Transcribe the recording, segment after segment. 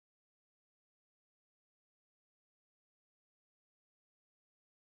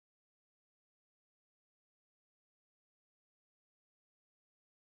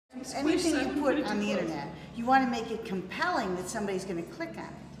Anything you put on the internet, you want to make it compelling that somebody's going to click on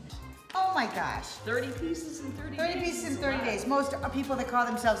it. Oh my gosh. 30 pieces in 30 days. 30 pieces in 30 days. Most people that call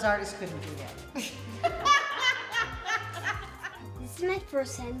themselves artists couldn't do that. This is my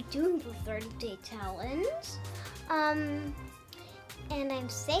first time doing the 30-day challenge. And I'm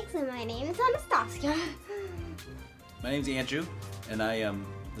 6 and my name is Anastasia. My name's Andrew, and I am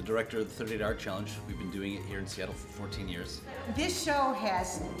the director of the 30-Day Art Challenge. We've been doing it here in Seattle for 14 years. This show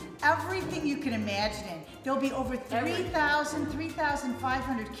has everything you can imagine in. There'll be over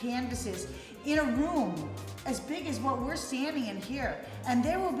 3,500 canvases in a room as big as what we're standing in here. And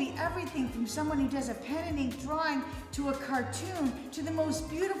there will be everything from someone who does a pen and ink drawing to a cartoon to the most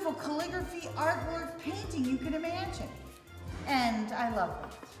beautiful calligraphy, artwork, painting you can imagine. And I love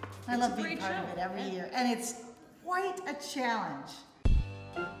it. I love being part of it every year. And it's quite a challenge.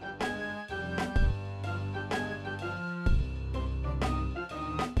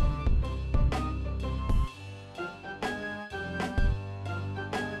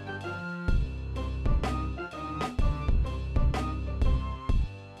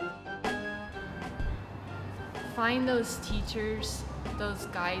 Find those teachers, those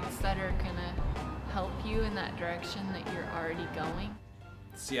guides that are gonna help you in that direction that you're already going.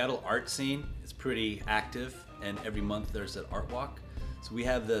 The Seattle art scene is pretty active, and every month there's an art walk. So we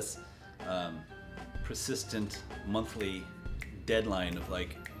have this persistent monthly deadline of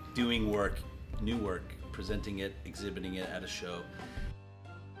like doing work, new work, presenting it, exhibiting it at a show.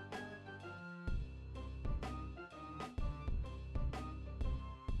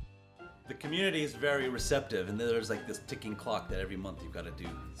 The community is very receptive, and there's like this ticking clock that every month you've got to do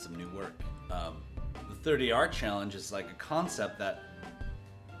some new work. The 30 Art Challenge is like a concept that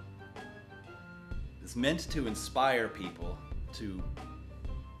is meant to inspire people to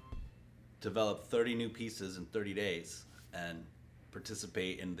develop 30 new pieces in 30 days and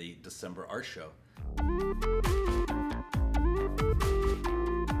participate in the December art show.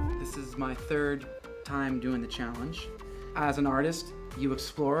 This is my 3rd time doing the challenge. As an artist, you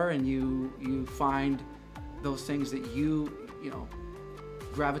explore and you find those things that you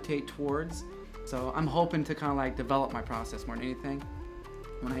gravitate towards. So I'm hoping to kind of like develop my process more than anything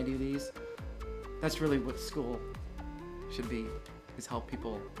when I do these. That's really what school should be, is help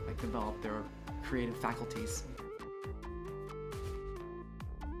people like develop their creative faculties.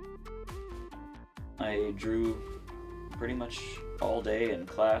 I drew pretty much all day in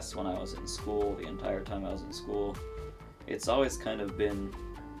class when I was in school, the entire time I was in school. It's always kind of been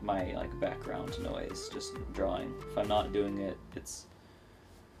my background noise, just drawing. If I'm not doing it, it's,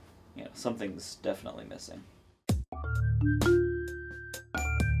 something's definitely missing.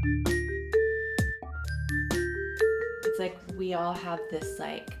 It's like we all have this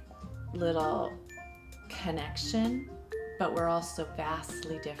little connection, but we're all so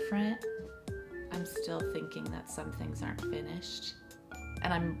vastly different. I'm still thinking that some things aren't finished.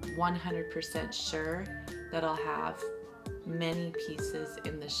 And I'm 100% sure that I'll have many pieces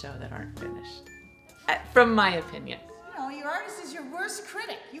in the show that aren't finished, from my opinion. Your artist is your worst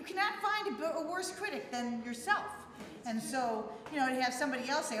critic. You cannot find a worse critic than yourself. And so, to have somebody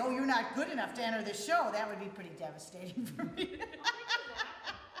else say, oh, you're not good enough to enter this show, that would be pretty devastating for me.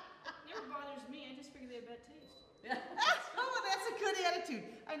 Never bothers me, I just figure they have bad taste. Oh, that's a good attitude.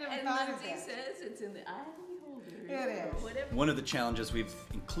 I never thought of that. And Lindsay says it's in the eye of the beholder. It is. Whatever. One of the challenges we've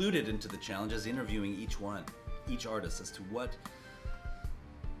included into the challenge is interviewing each artist as to what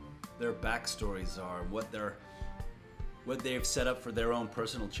their backstories are, what they've set up for their own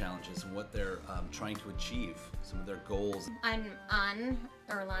personal challenges, and what they're trying to achieve, some of their goals. I'm Ann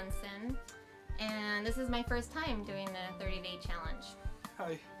Erlandson, and this is my first time doing the 30-day challenge.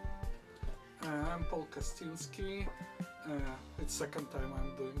 Hi, I'm Paul Kastinski. It's second time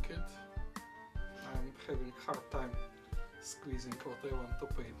I'm doing it. I'm having hard time squeezing what I want to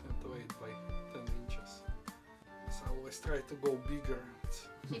paint into 8 by 10 inches. So I always try to go bigger.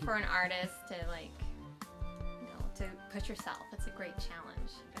 For an artist to to push yourself, it's a great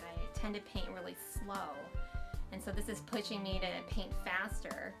challenge. But I tend to paint really slow, and so this is pushing me to paint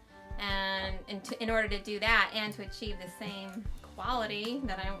faster. And in order to do that and to achieve the same quality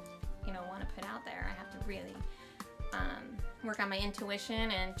that I want to put out there, I have to really work on my intuition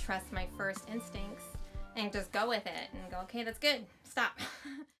and trust my first instincts and just go with it and go, okay, that's good, stop.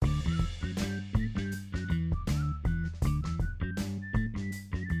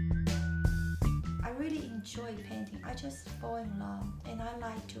 I really enjoy painting. I just fall in love and I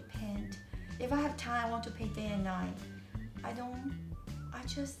like to paint. If I have time, I want to paint day and night. I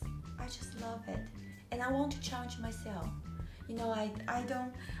just love it. And I want to challenge myself.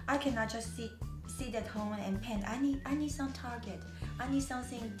 I cannot just sit at home and paint. I need some target. I need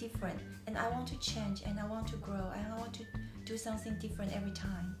something different, and I want to change, and I want to grow, and I want to do something different every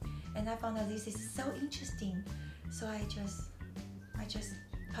time. And I found that this is so interesting, so I just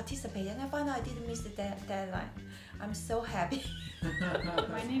participated, and I found out I didn't miss the deadline. I'm so happy.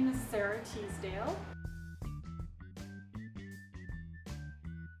 My name is Sarah Teasdale.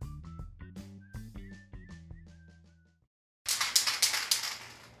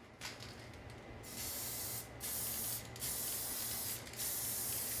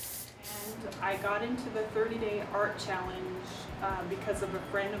 I got into the 30-day art challenge because of a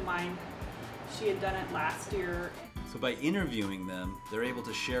friend of mine. She had done it last year. So by interviewing them, they're able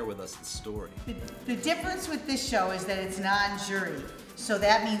to share with us the story. The difference with this show is that it's non-jury, so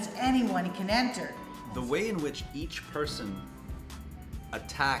that means anyone can enter. The way in which each person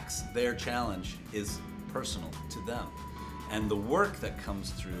attacks their challenge is personal to them. And the work that comes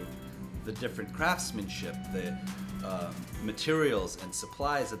through, the different craftsmanship, the materials and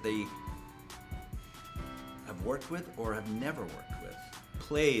supplies that they have worked with or have never worked with,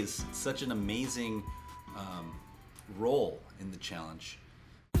 plays such an amazing role in the challenge.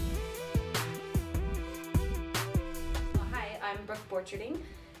 Hi, I'm Brooke Borcherding,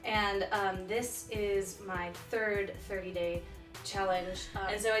 and this is my third 30-day challenge.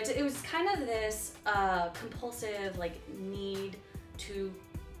 And so it was kind of this compulsive need to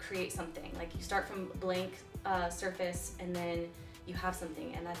create something. Like you start from blank surface and then you have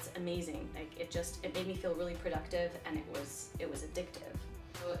something, and that's amazing. Like it made me feel really productive, and it was addictive.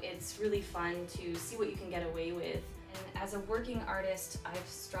 So it's really fun to see what you can get away with. And as a working artist, I've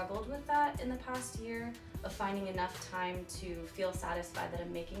struggled with that in the past year, of finding enough time to feel satisfied that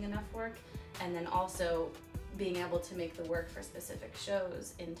I'm making enough work, and then also being able to make the work for specific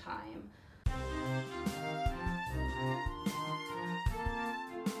shows in time.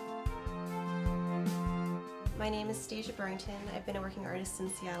 My name is Stasia Burrington. I've been a working artist in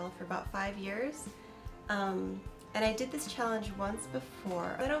Seattle for about 5 years. And I did this challenge once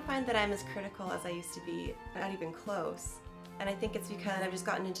before. I don't find that I'm as critical as I used to be, not even close. And I think it's because I've just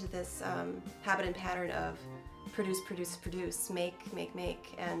gotten into this habit and pattern of produce, produce, produce,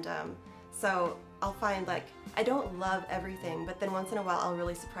 make. And so I'll find I don't love everything, but then once in a while I'll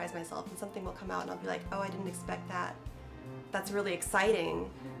really surprise myself and something will come out and I'll be like, oh, I didn't expect that. That's really exciting,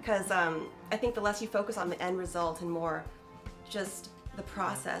 because I think the less you focus on the end result and more just the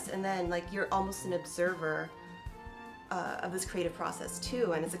process, and then you're almost an observer of this creative process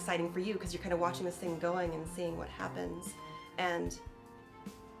too, and it's exciting for you because you're kind of watching this thing going and seeing what happens. And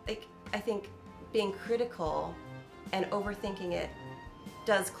I think being critical and overthinking it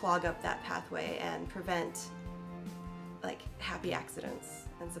does clog up that pathway and prevent happy accidents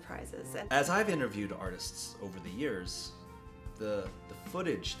and surprises. As I've interviewed artists over the years, the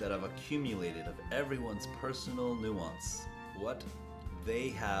footage that I've accumulated of everyone's personal nuance, what they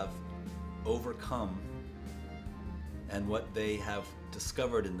have overcome and what they have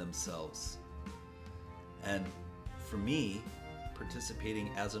discovered in themselves. And for me,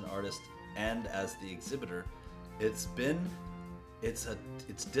 participating as an artist and as the exhibitor, it's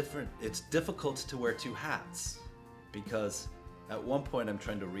difficult to wear two hats, because at one point I'm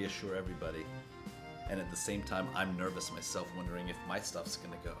trying to reassure everybody, and at the same time I'm nervous myself, wondering if my stuff's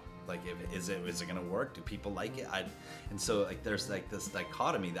gonna go. Is it gonna work? Do people like it? And so there's this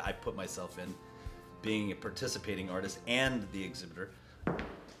dichotomy that I put myself in, being a participating artist and the exhibitor.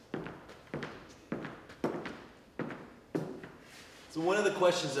 So one of the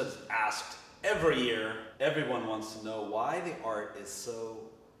questions that's asked every year, everyone wants to know why the art is so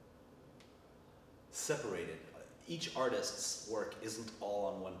separated. Each artist's work isn't all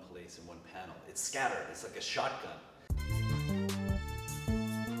on one place in one panel. It's scattered, it's like a shotgun.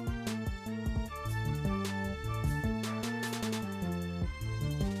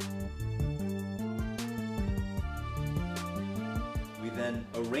 Then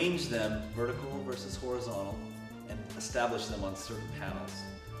arrange them vertical versus horizontal and establish them on certain panels.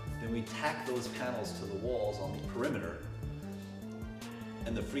 Then we tack those panels to the walls on the perimeter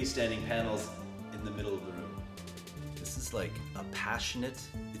and the freestanding panels in the middle of the room. This is a passionate,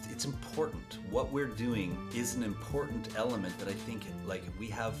 it's important. What we're doing is an important element that I think we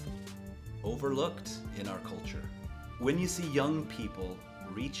have overlooked in our culture. When you see young people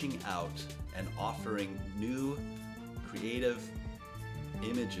reaching out and offering new, creative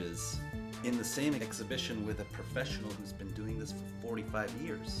images in the same exhibition with a professional who's been doing this for 45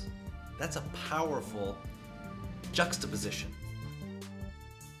 years. That's a powerful juxtaposition.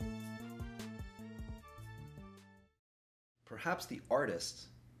 Perhaps the artist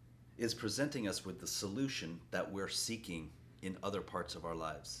is presenting us with the solution that we're seeking in other parts of our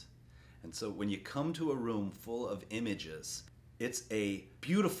lives. And so when you come to a room full of images, It's a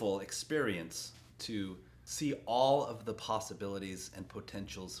beautiful experience to see all of the possibilities and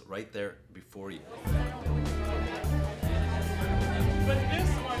potentials right there before you. But this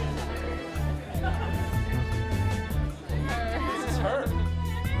one this is her.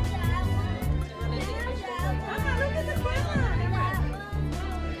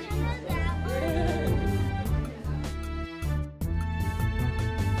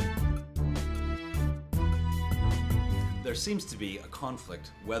 There seems to be a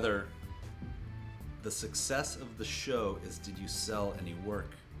conflict whether the success of the show is did you sell any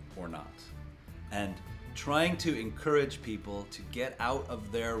work or not. And trying to encourage people to get out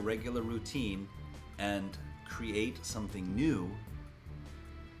of their regular routine and create something new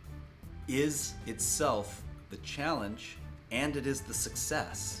is itself the challenge, and it is the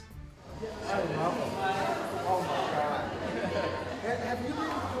success. I love them. Oh my God. Have you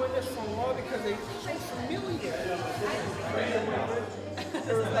been doing this for a while? Because they're so familiar. This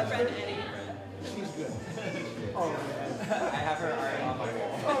is my friend Eddie. She's good. Oh man. I have her art on my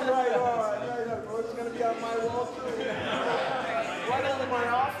wall. Oh right, all right. Oh, it's gonna be on my wall too. Right under my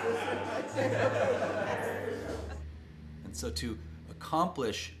office. And so to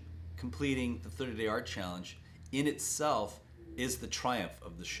accomplish completing the 30-day art challenge in itself is the triumph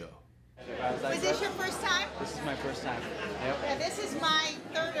of the show. Was this your first time? This is my first time. Yep. Yeah, this is my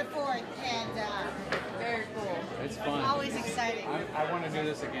third or fourth, and very cool. It's fun. Always exciting. I want to do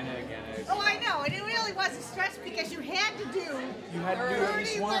this again and again. Oh, I know, and it really was a stretch because you had to do. You had to do at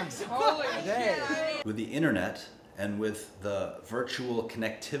least once a day. With the internet and with the virtual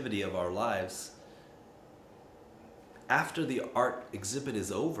connectivity of our lives, after the art exhibit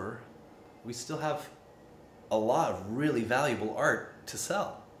is over, we still have a lot of really valuable art to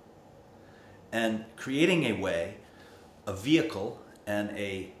sell. And creating a way, a vehicle, and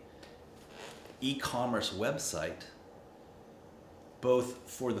a e-commerce website, both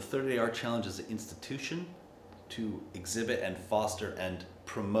for the 30-day art challenge as an institution to exhibit and foster and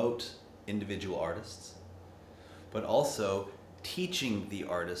promote individual artists, but also teaching the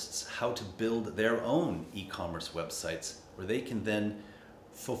artists how to build their own e-commerce websites where they can then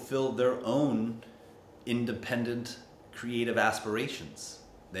fulfill their own independent creative aspirations.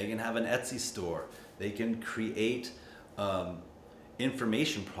 They can have an Etsy store. They can create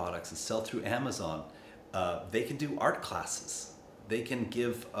information products and sell through Amazon. They can do art classes. They can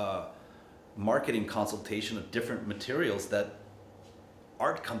give marketing consultation of different materials that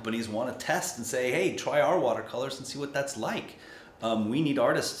art companies want to test and say, hey, try our watercolors and see what that's like. We need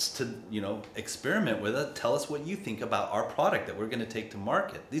artists to, experiment with it. Tell us what you think about our product that we're going to take to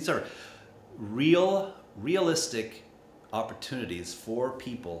market. These are realistic opportunities for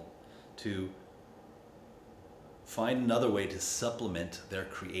people to find another way to supplement their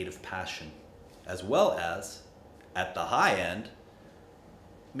creative passion, as well as, at the high end,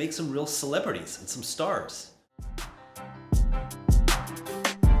 make some real celebrities and some stars.